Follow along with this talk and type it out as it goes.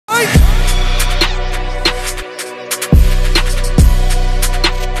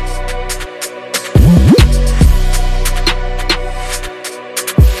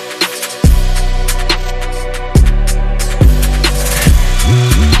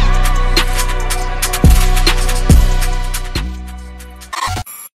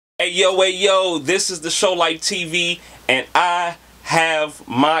Hey yo, this is the Show Life TV, and I have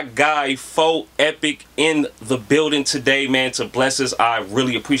my guy FoeEpic in the building today, man, to bless us. I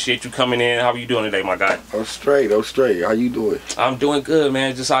really appreciate you coming in. How are you doing today, my guy? I'm straight. How you doing? I'm doing good,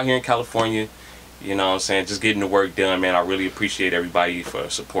 man. Just out here in California, you know what I'm saying? Just getting the work done, man. I really appreciate everybody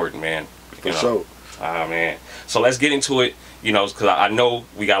for supporting, man. For sure. Ah, man. So let's get into it, you know, because I know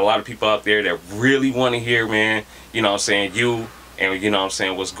we got a lot of people out there that really want to hear, man, you know what I'm saying, you, and you know what I'm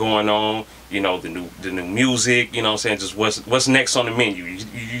saying, what's going on, you know, the new music, you know what I'm saying, just what's next on the menu.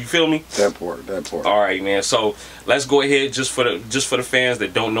 You feel me? That part. All right, man. So let's go ahead, just for the fans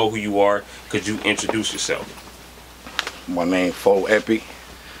that don't know who you are, could you introduce yourself? My name FoeEpic.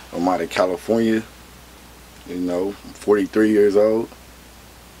 I'm out of California. You know, I'm 43 years old.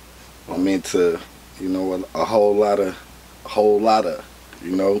 I'm into, you know, a whole lot of,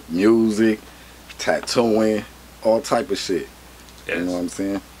 you know, music, tattooing, all type of shit. Yes. You know what I'm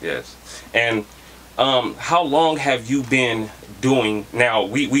saying? Yes. And how long have you been doing? Now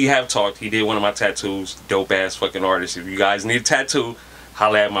we have talked. He did one of my tattoos. Dope ass fucking artist. If you guys need a tattoo,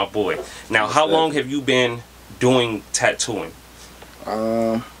 holla at my boy. Now, how long have you been doing tattooing?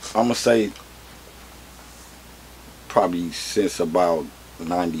 I'm gonna say probably since about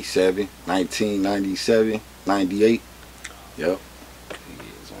 1997, 98. Yep. Good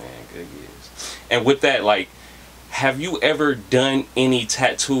years, man. Good years. And with that, like, have you ever done any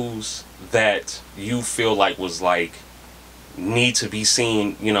tattoos that you feel like was like need to be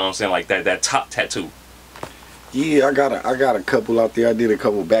seen, you know what I'm saying, like that top tattoo? Yeah, I got a couple out there. I did a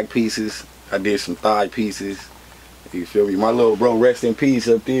couple back pieces. I did some thigh pieces. You feel me? My little bro, rest in peace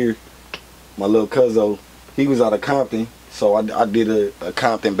up there. My little cuzzo, he was out of Compton, so I did a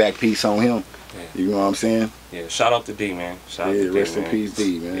Compton back piece on him. Yeah. You know what I'm saying? Yeah, shout out to D, man. Shout out to D, rest in peace,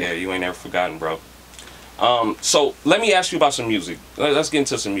 D, man. Yeah, you ain't never forgotten, bro. So let me ask you about some music. Let's get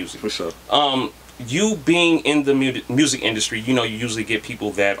into some music. For sure. You being in the music industry, you know, you usually get people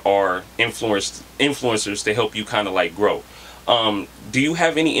that are influencers to help you kind of like grow. Do you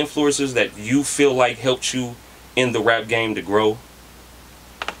have any influencers that you feel like helped you in the rap game to grow?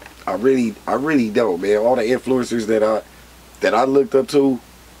 I really don't, man. All the influencers that I looked up to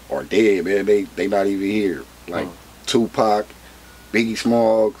are dead, man. They not even here. Like Tupac, Biggie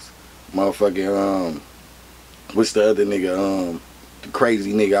Smalls, motherfucking what's the other nigga? The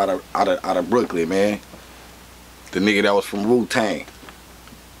crazy nigga out of Brooklyn, man. The nigga that was from Wu-Tang.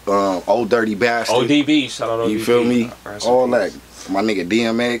 Old Dirty Bastard. ODB, shout out ODB. You feel me? All that. My nigga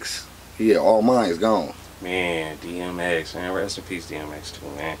DMX. Yeah, all mine is gone. Man, DMX, man. Rest in peace, DMX too,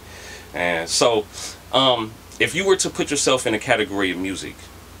 man. And so, if you were to put yourself in a category of music,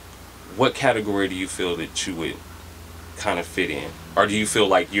 what category do you feel that you would kind of fit in? Or do you feel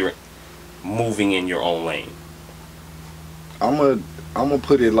like you're moving in your own lane? I'm gonna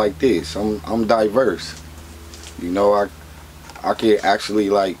put it like this. I'm diverse. You know, I can actually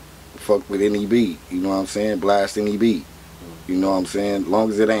like fuck with any beat. You know what I'm saying? Blast any beat. You know what I'm saying? As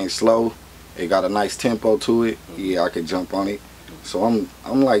long as it ain't slow, it got a nice tempo to it. Yeah, I could jump on it. So I'm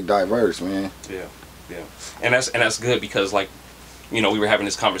like diverse, man. Yeah. And that's good because, like, you know, we were having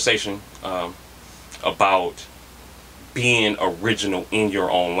this conversation about being original in your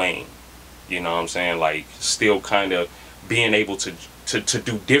own lane. You know what I'm saying? Like, still kind of being able to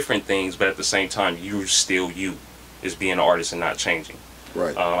do different things, but at the same time, you're still you, is being an artist and not changing.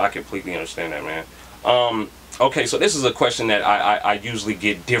 Right. I completely understand that, man. Okay, so this is a question that I usually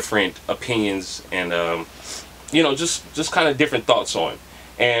get different opinions and, you know, just kind of different thoughts on.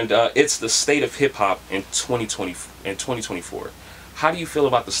 And it's the state of hip-hop in 2024. How do you feel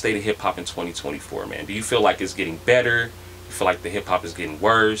about the state of hip-hop in 2024, man? Do you feel like it's getting better? You feel like the hip-hop is getting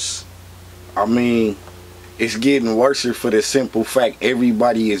worse? I mean, it's getting worse for the simple fact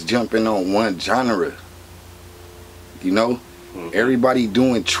everybody is jumping on one genre. You know? Everybody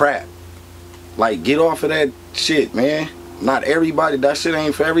doing trap. Like, get off of that shit, man. Not everybody. That shit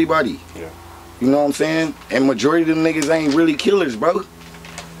ain't for everybody. Yeah. You know what I'm saying? And majority of them niggas ain't really killers, bro.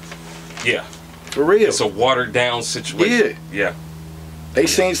 Yeah. For real. It's a watered down situation. Yeah. They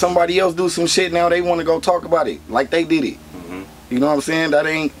seen somebody else do some shit, now they want to go talk about it like they did it. You know what I'm saying? That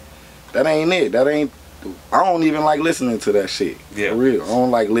ain't it. That ain't. I don't even like listening to that shit. Yeah. For real. I don't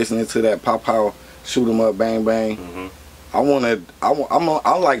like listening to that pop pow, shoot 'em up, bang bang. I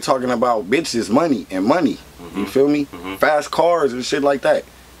like talking about bitches, money. You feel me? Fast cars and shit like that.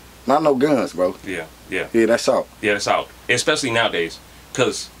 Not no guns, bro. Yeah, that's out. Yeah, that's out. Especially nowadays,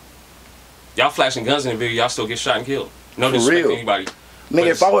 cause y'all flashing guns in the video, y'all still get shot and killed. No disrespect to anybody.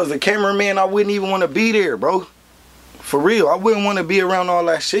 Nigga, if I was a cameraman, I wouldn't even want to be there, bro. For real, I wouldn't want to be around all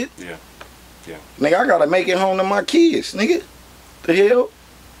that shit. Yeah. Nigga, I gotta make it home to my kids, nigga. The hell?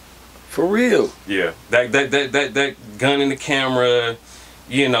 For real. Yeah, that gun in the camera,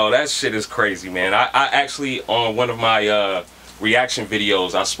 you know, that shit is crazy, man. I actually, on one of my reaction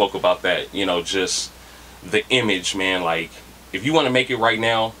videos, I spoke about that, you know, just the image, man. Like, if you want to make it right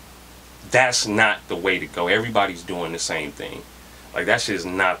now, that's not the way to go. Everybody's doing the same thing. Like, that shit is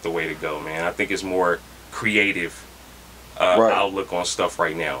not the way to go, man. I think it's more creative outlook on stuff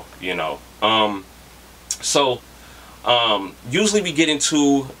right now, you know. Usually we get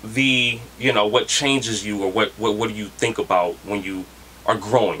into the, you know, what changes you, or what do you think about when you are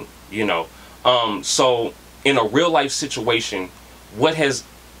growing, you know. So in a real life situation, has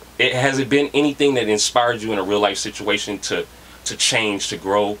it been anything that inspired you in a real life situation to change, to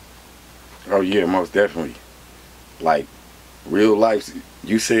grow? Oh yeah, most definitely. Like, real life,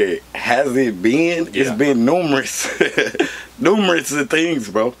 you said, has it been? Yeah. It's been numerous numerous of things,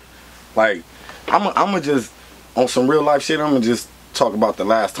 bro. Like, I'm just, on some real life shit, I'm gonna just talk about the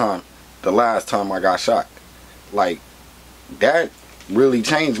last time I got shot. Like, that really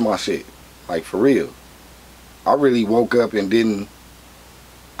changed my shit. Like, for real. I really woke up and didn't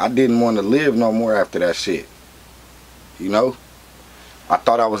want to live no more after that shit. You know? I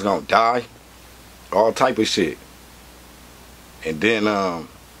thought I was gonna die. All type of shit. And then,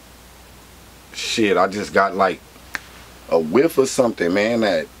 shit, I just got like a whiff of something, man,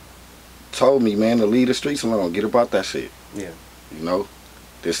 that told me, man, to leave the streets alone. Get about that shit. Yeah. You know?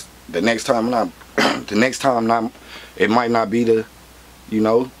 The next time it might not be the, you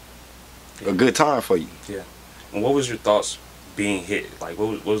know, a good time for you. Yeah. And what was your thoughts being hit? Like,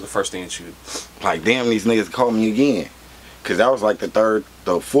 what was the first thing that you... Like, damn, these niggas called me again. Because that was like the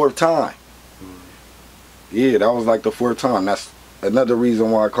fourth time. Yeah, that was like the fourth time. That's another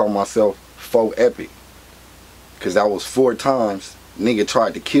reason why I call myself FoeEpic. Because that was 4 times nigga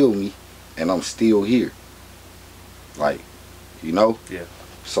tried to kill me, and I'm still here. Like, you know? Yeah.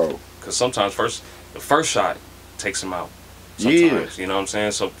 So. Because sometimes the first shot takes him out. Sometimes, yeah. You know what I'm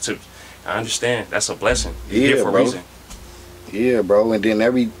saying? So, I understand. That's a blessing. You're here for a reason. Yeah, bro. And then I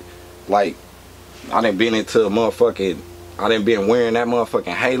done been into I done been wearing that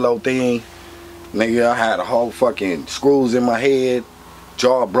motherfucking halo thing. Nigga, I had a whole fucking screws in my head,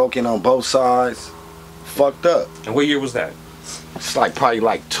 jaw broken on both sides, fucked up. And what year was that? It's like probably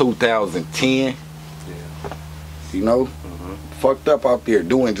like 2010. Yeah. You know? Fucked up out there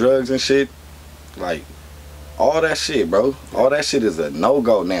doing drugs and shit. Like, all that shit, bro. All that shit is a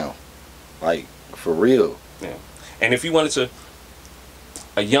no-go now. Like, for real. Yeah. And if you wanted to,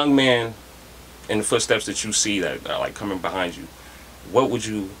 a young man in the footsteps that you see that are like coming behind you, what would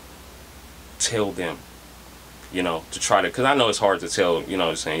you tell them, you know, to try to, because I know it's hard to tell, you know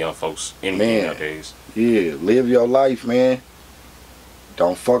what I'm saying, young folks anything nowadays. Yeah, live your life, man.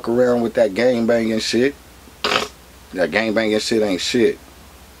 Don't fuck around with that gang banging shit. That gang banging shit ain't shit.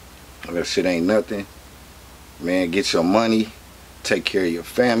 That shit ain't nothing. Man, get your money, take care of your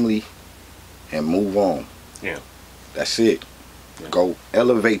family, and move on. Yeah. That's it. Yeah. Go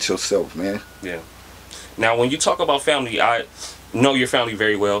elevate yourself, man. Yeah. Now, when you talk about family, I know your family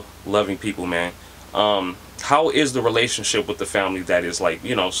very well, loving people, man. How is the relationship with the family that is, like,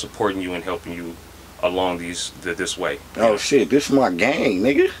 you know, supporting you and helping you along this way? Oh, shit, this is my gang,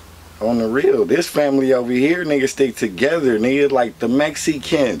 nigga. On the real, this family over here, nigga, stick together, nigga, like the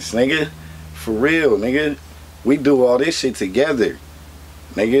Mexicans, nigga. For real, nigga. We do all this shit together.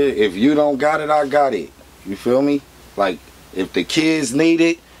 Nigga, if you don't got it, I got it. You feel me? Like, if the kids need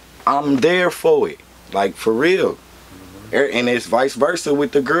it, I'm there for it. Like, for real. And it's vice versa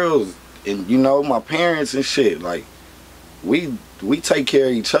with the girls. And, you know, my parents and shit. Like, we take care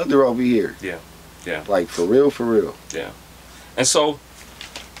of each other over here. Yeah. Yeah. Like, for real, for real. Yeah. And so,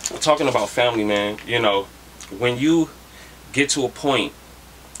 talking about family, man, you know, when you get to a point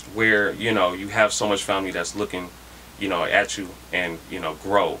where, you know, you have so much family that's looking, you know, at you and, you know,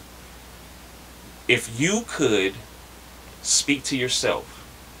 grow, if you could speak to yourself,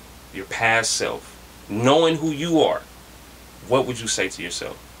 your past self, knowing who you are, what would you say to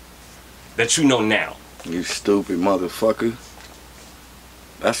yourself that you know now? You stupid motherfucker.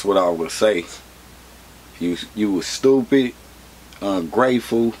 That's what I would say. You were stupid,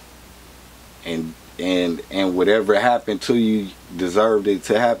 ungrateful, and whatever happened to you deserved it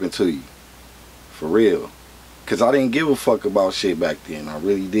to happen to you. For real. Cause I didn't give a fuck about shit back then. I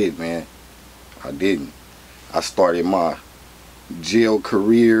really did, man. I didn't. I started my jail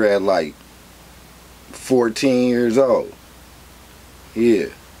career at like 14 years old. Yeah.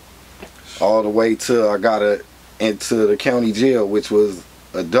 All the way till I got into the county jail, which was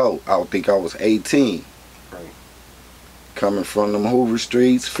adult. I think I was 18. Right. Coming from them Hoover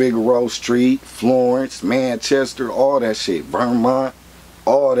Streets, Figueroa Street, Florence, Manchester, all that shit. Vermont.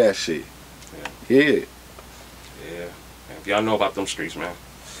 all that shit. Yeah. Yeah. If y'all know about them streets, man.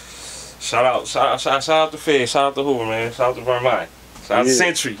 Shout out to Fed, shout out to Hoover, man. Shout out to Vermont. Shout out to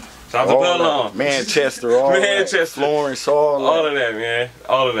Century. Shout out to Bellon. Manchester, all Manchester. that. Florence, all of that, man.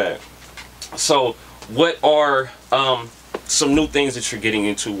 All of that. So, what are some new things that you're getting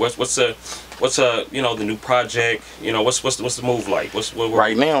into? What's the new project? You know, what's the move like?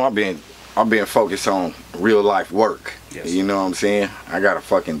 Right now, I've been focused on real life work. Yes. You know what I'm saying? I got a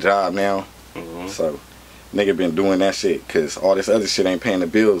fucking job now, so nigga been doing that shit because all this other shit ain't paying the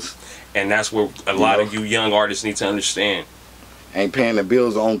bills. And that's where a lot of you young artists need to understand. Ain't paying the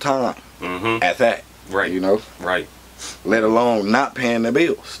bills on time. At that, right? You know, right. Let alone not paying the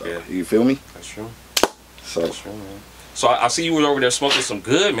bills. So, yeah. You feel me? That's true. So that's true, man. So I see you were over there smoking some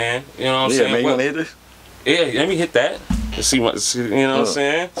good, man. You know what I'm saying? Man, you wanna hit this? Yeah, let me hit that. Let's see what you know what I'm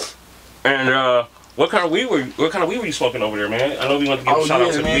saying. And what kind of weed were you smoking over there, man? I know we want to give a shout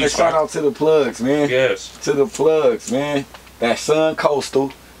out to the weed spot. Shout out to the plugs, man. Yes. To the plugs, man. That Sun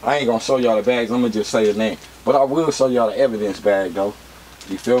Coastal. I ain't gonna show y'all the bags. I'm gonna just say the name, but I will show y'all the evidence bag though.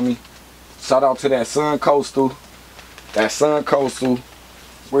 You feel me? Shout out to that Sun Coastal. That Sun Coastal.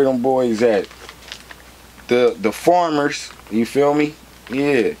 Where them boys at? The farmers. You feel me?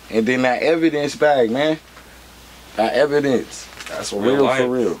 Yeah. And then that evidence bag, man. That evidence. That's for real, for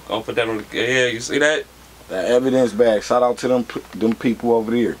real. Gonna put that on the, yeah, you see that? That evidence bag. Shout out to them people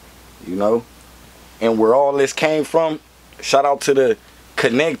over there. You know? And where all this came from, shout out to the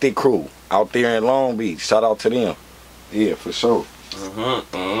Connected crew out there in Long Beach. Shout out to them. Yeah, for sure.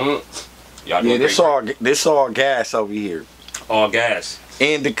 Y'all yeah, this all gas over here. All gas.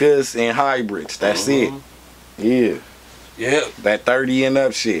 Indicas and hybrids. That's it. Yeah. Yeah. That 30 and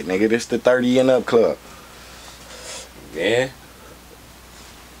up shit, nigga. This the 30 and up club. Yeah.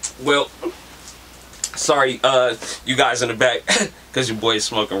 Well, sorry, you guys in the back, because your boy is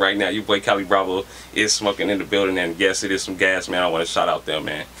smoking right now. Your boy Cali Bravo is smoking in the building, and yes, it is some gas, man. I want to shout out them,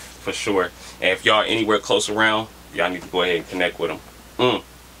 man, for sure. And if y'all anywhere close around, y'all need to go ahead and connect with them.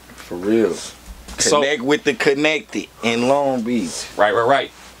 For real. Connect with the Connected in Long Beach.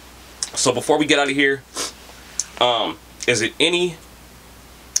 Right. So before we get out of here, is it any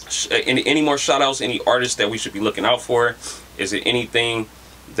more shout outs, any artists that we should be looking out for? Is it anything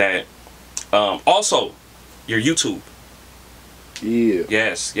that also your YouTube? Yeah.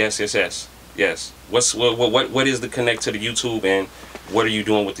 Yes. What is the connect to the YouTube, and what are you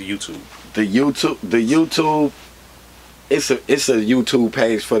doing with the YouTube? The YouTube it's a YouTube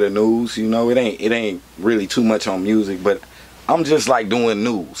page for the news, you know. It ain't really too much on music, but I'm just like doing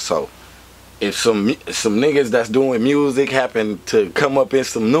news. So if some niggas that's doing music happen to come up in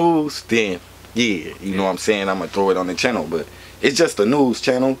some news, then yeah, you know what I'm saying, I'm gonna throw it on the channel. But it's just a news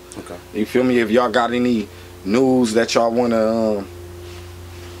channel. Okay. You feel me? If y'all got any news that y'all wanna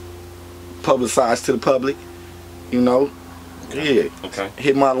publicize to the public, you know, yeah. Okay.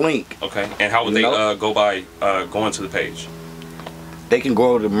 Hit my link. Okay. And how would they go by going to the page? They can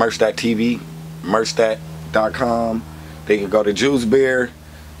go to merch.tv, merch.com. They can go to Juice Bear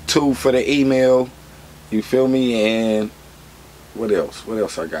 2 for the email. You feel me? And what else? What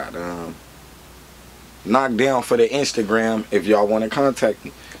else I got? Knockdown for the Instagram if y'all want to contact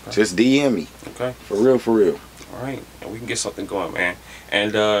me. Okay. Just DM me. Okay. For real. All right. And we can get something going, man.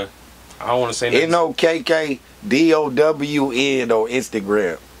 And I don't want to say nothing. NOKKDOWN on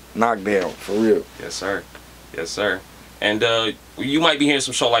Instagram. Knockdown. For real. Yes, sir. And you might be hearing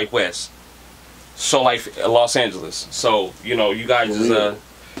some Show Life West. Show Life Los Angeles. So, you know, you guys is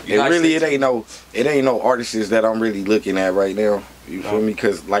it ain't no artists that I'm really looking at right now. You feel me?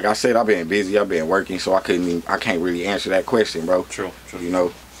 Because like I said, I've been busy, I've been working, so I can't really answer that question, bro. True. You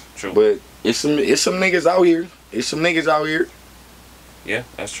know. True. But it's some niggas out here. Yeah,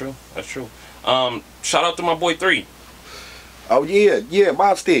 that's true. Shout out to my boy 3. Oh yeah,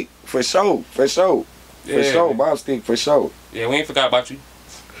 Bob Stick for sure. Bob Stick for sure. Yeah, we ain't forgot about you.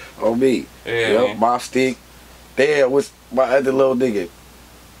 Oh me. Yeah. Bob Stick. There was my other little nigga.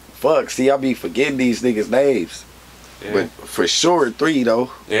 Fuck, see, I be forgetting these niggas' names. Yeah. But for sure 3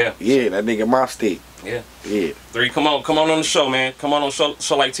 though. Yeah. Yeah, that nigga Bob Stick. Yeah. 3, come on the show, man. Come on Show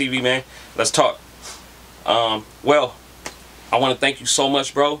Life TV, man. Let's talk. Well, I want to thank you so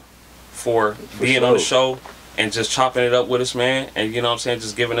much, bro, for being on the show and just chopping it up with us, man. And you know what I'm saying,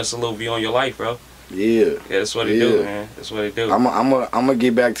 just giving us a little view on your life, bro. Yeah, that's what it do, man. That's what it do. I'm gonna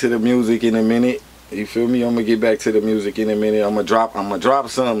get back to the music in a minute. You feel me? I'm gonna get back to the music in a minute. I'm gonna drop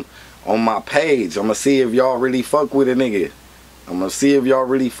some on my page. I'm gonna see if y'all really fuck with a nigga. And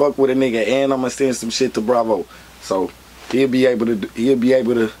I'm gonna send some shit to Bravo. So he'll be able to, you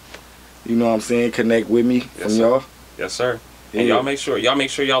know what I'm saying, connect with me from y'all. Yes, sir. And y'all make sure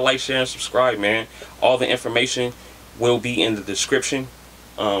y'all like, share, and subscribe, man. All the information will be in the description.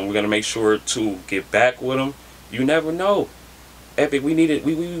 We're gonna make sure to get back with them. You never know, Epic. We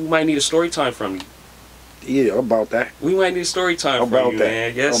might need a story time from you. Yeah, about that. We might need a story time from you,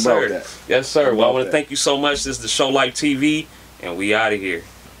 man. Yes, sir. Yes, sir. Well, I want to thank you so much. This is the Show Life TV, and we out of here.